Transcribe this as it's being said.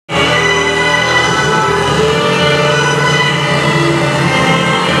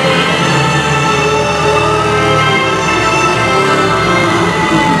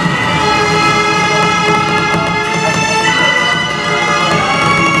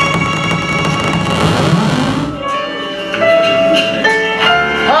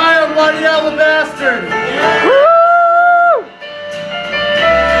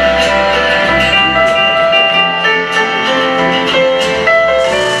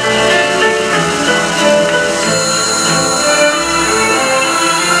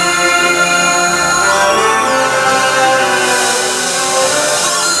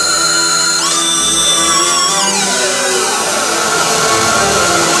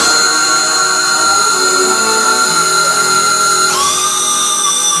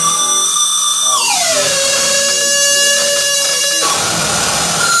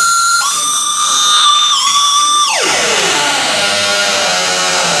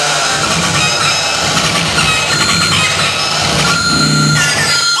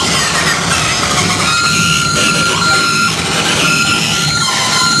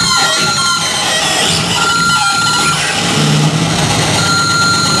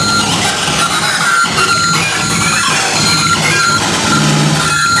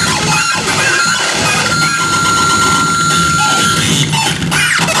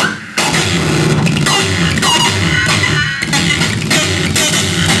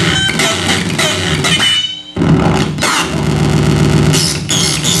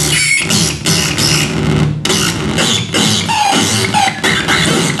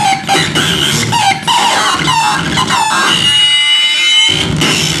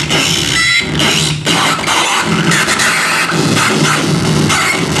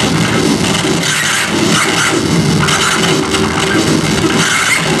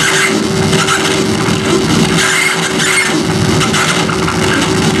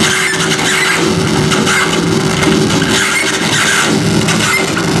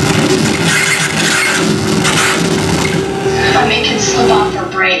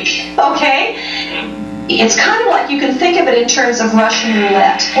It's kind of like, you can think of it in terms of Russian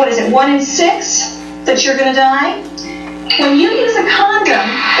roulette. What is it, 1 in 6 that you're going to die? When you use a condom,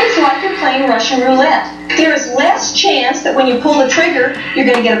 it's like you're playing Russian roulette. There is less chance that when you pull the trigger, you're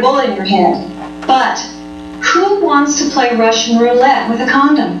going to get a bullet in your head. But who wants to play Russian roulette with a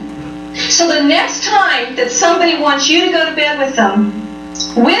condom? So the next time that somebody wants you to go to bed with them,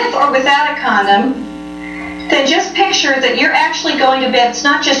 with or without a condom, then just picture that you're actually going to bed. It's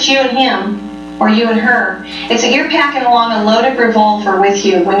not just you and him or you and her. It's that you're packing along a loaded revolver with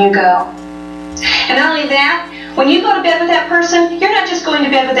you when you go. And not only that, when you go to bed with that person, you're not just going to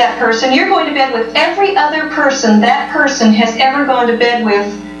bed with that person, you're going to bed with every other person that person has ever gone to bed with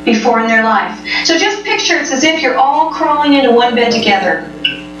before in their life. So just picture it's as if you're all crawling into one bed together.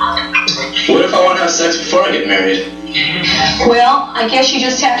 What if I want to have sex before I get married? Well, I guess you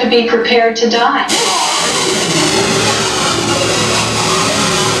just have to be prepared to die.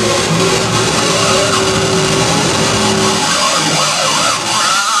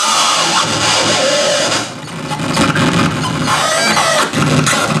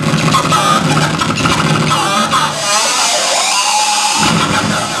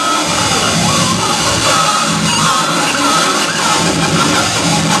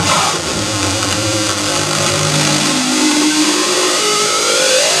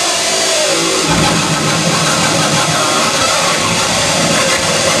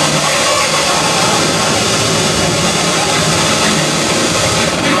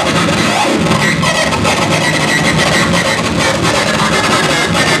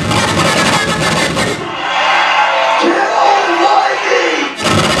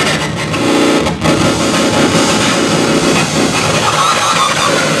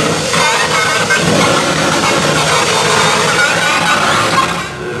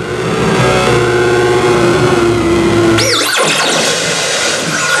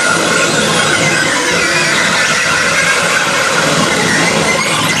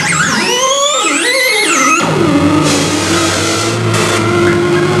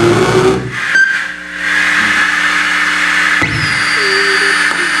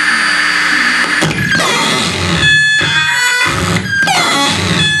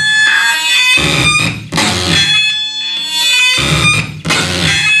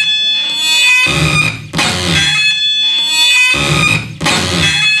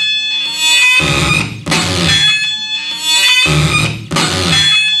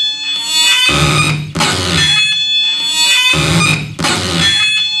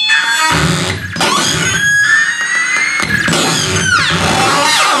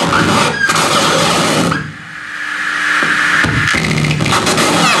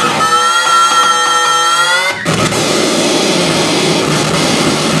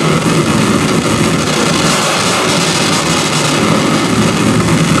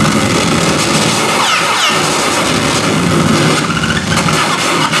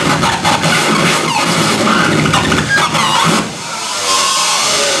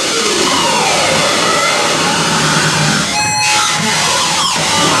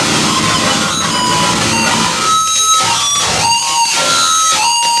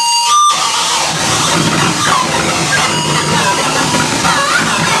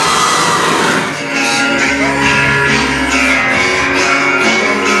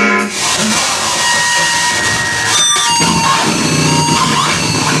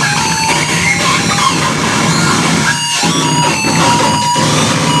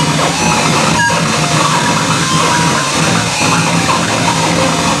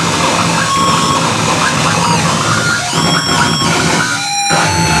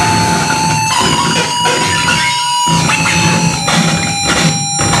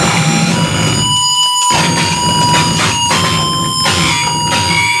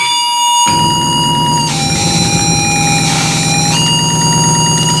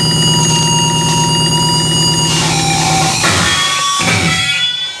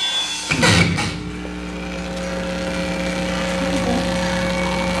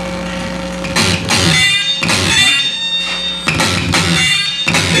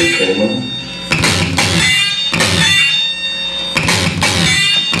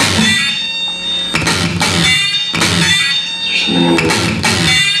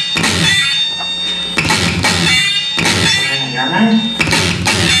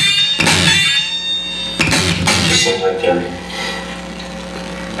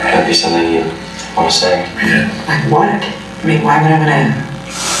 Be something you want to say? Yeah. Like what? I mean, why would I want to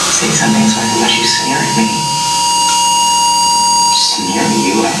say something so I can let you sneer at me? Sneer at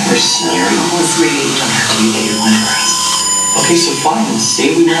you? I've never sneered. Oh, sweetie, you don't have to be that you're one of us. Okay, so fine.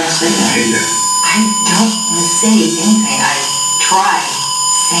 Say what you want to say now. I don't want to say anything. I tried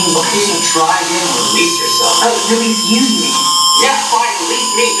saying. Okay, so try again and release yourself. Oh, release you mean? Yeah, fine,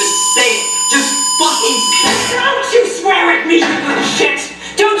 release me. Just say it. Just fucking say it. Don't you swear at me, you little shit!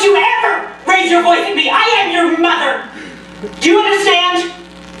 Don't you ever raise your voice at me! I am your mother! Do you understand?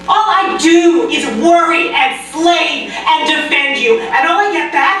 All I do is worry and slave and defend you, and all I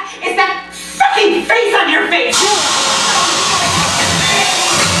get back is that fucking face on your face!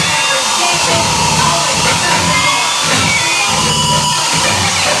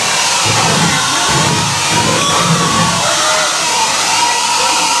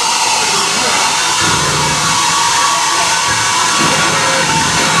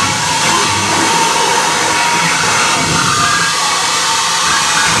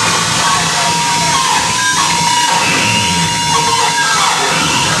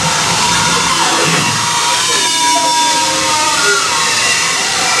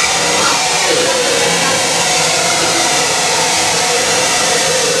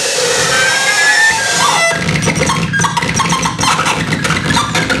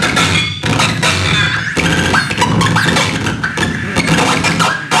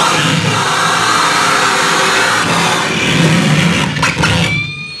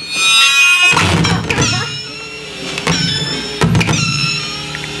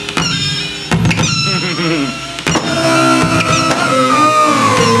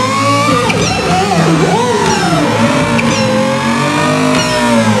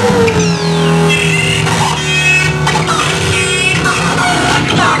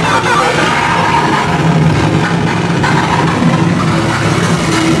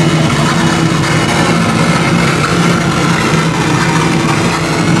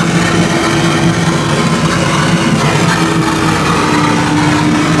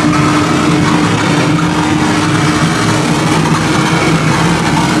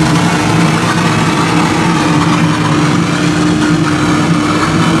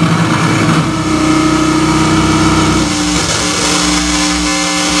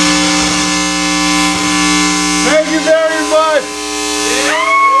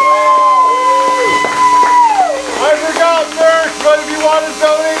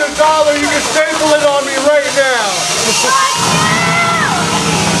 You can staple it on me right now.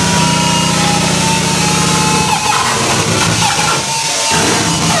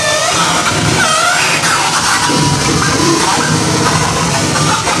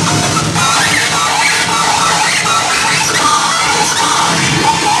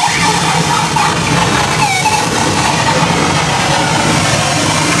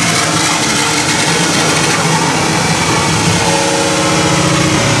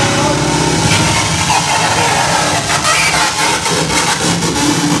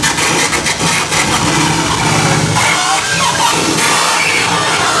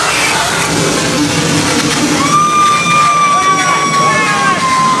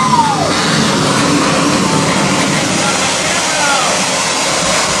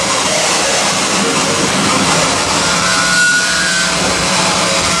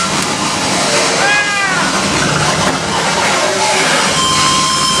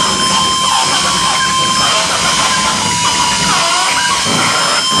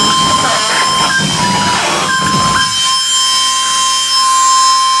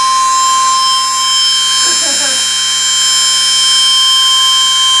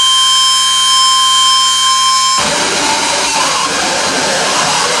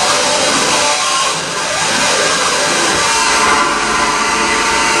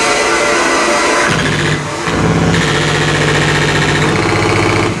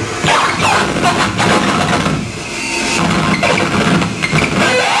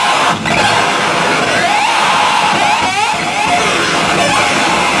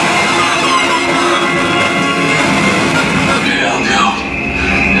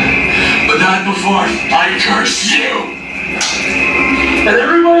 I curse you and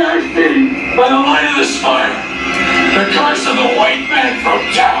everybody I feed by the light of this fire, the curse of the white man from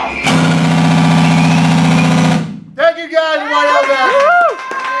town.